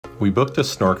We booked a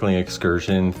snorkeling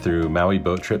excursion through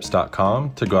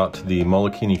MauiBoatTrips.com to go out to the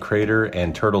Molokini crater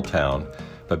and Turtle Town.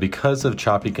 But because of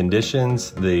choppy conditions,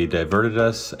 they diverted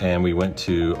us and we went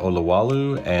to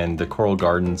Olowalu and the Coral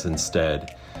Gardens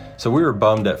instead. So we were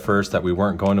bummed at first that we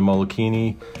weren't going to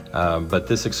Molokini, but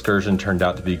this excursion turned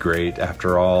out to be great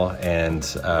after all, and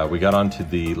we got onto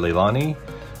the Leilani,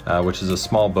 which is a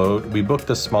small boat. We booked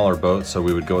a smaller boat so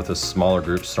we would go with a smaller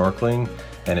group snorkeling,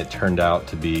 and it turned out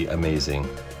to be amazing.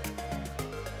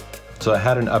 So it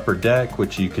had an upper deck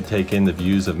which you could take in the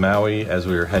views of Maui as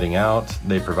we were heading out.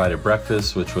 They provided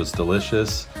breakfast, which was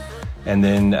delicious. And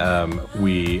then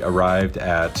we arrived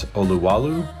at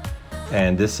Olowalu,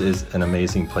 and this is an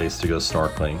amazing place to go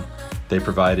snorkeling. They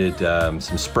provided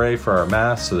some spray for our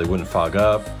masks so they wouldn't fog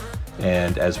up.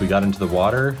 And as we got into the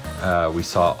water, we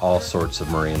saw all sorts of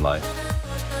marine life.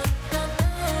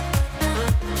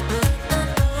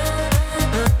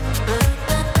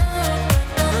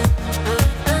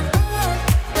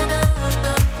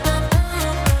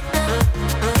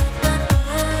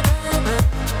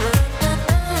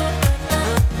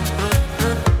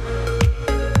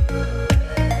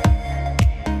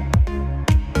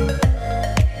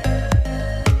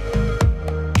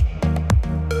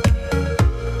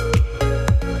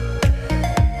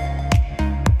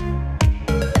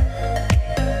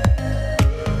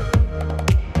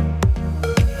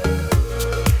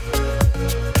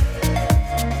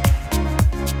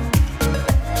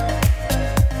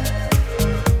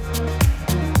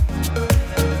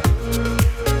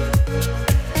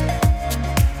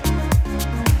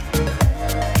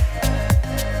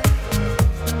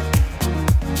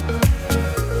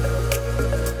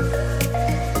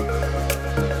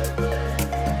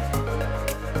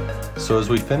 So as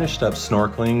we finished up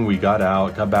snorkeling, we got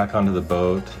out, got back onto the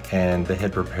boat, and they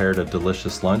had prepared a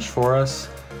delicious lunch for us.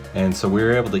 And so we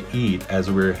were able to eat as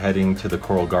we were heading to the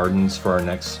Coral Gardens for our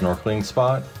next snorkeling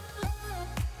spot.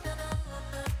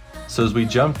 So as we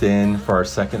jumped in for our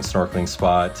second snorkeling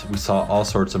spot, we saw all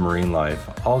sorts of marine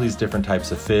life, all these different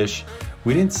types of fish.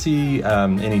 We didn't see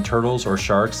any turtles or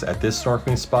sharks at this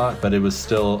snorkeling spot, but it was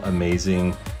still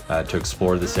amazing to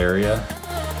explore this area.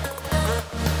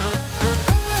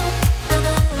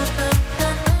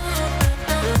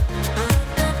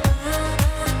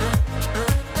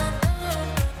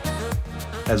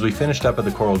 As we finished up at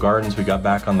the Coral Gardens, we got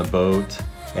back on the boat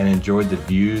and enjoyed the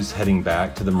views heading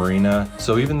back to the marina.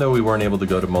 So even though we weren't able to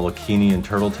go to Molokini and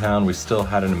Turtle Town, we still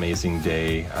had an amazing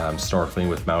day snorkeling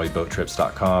with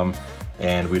MauiBoatTrips.com,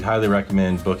 and we'd highly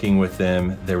recommend booking with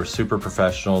them. They were super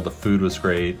professional, the food was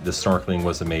great, the snorkeling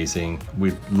was amazing.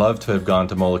 We'd love to have gone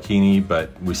to Molokini,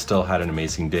 but we still had an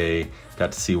amazing day.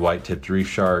 Got to see white-tipped reef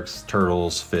sharks,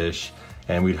 turtles, fish,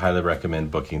 and we'd highly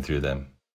recommend booking through them.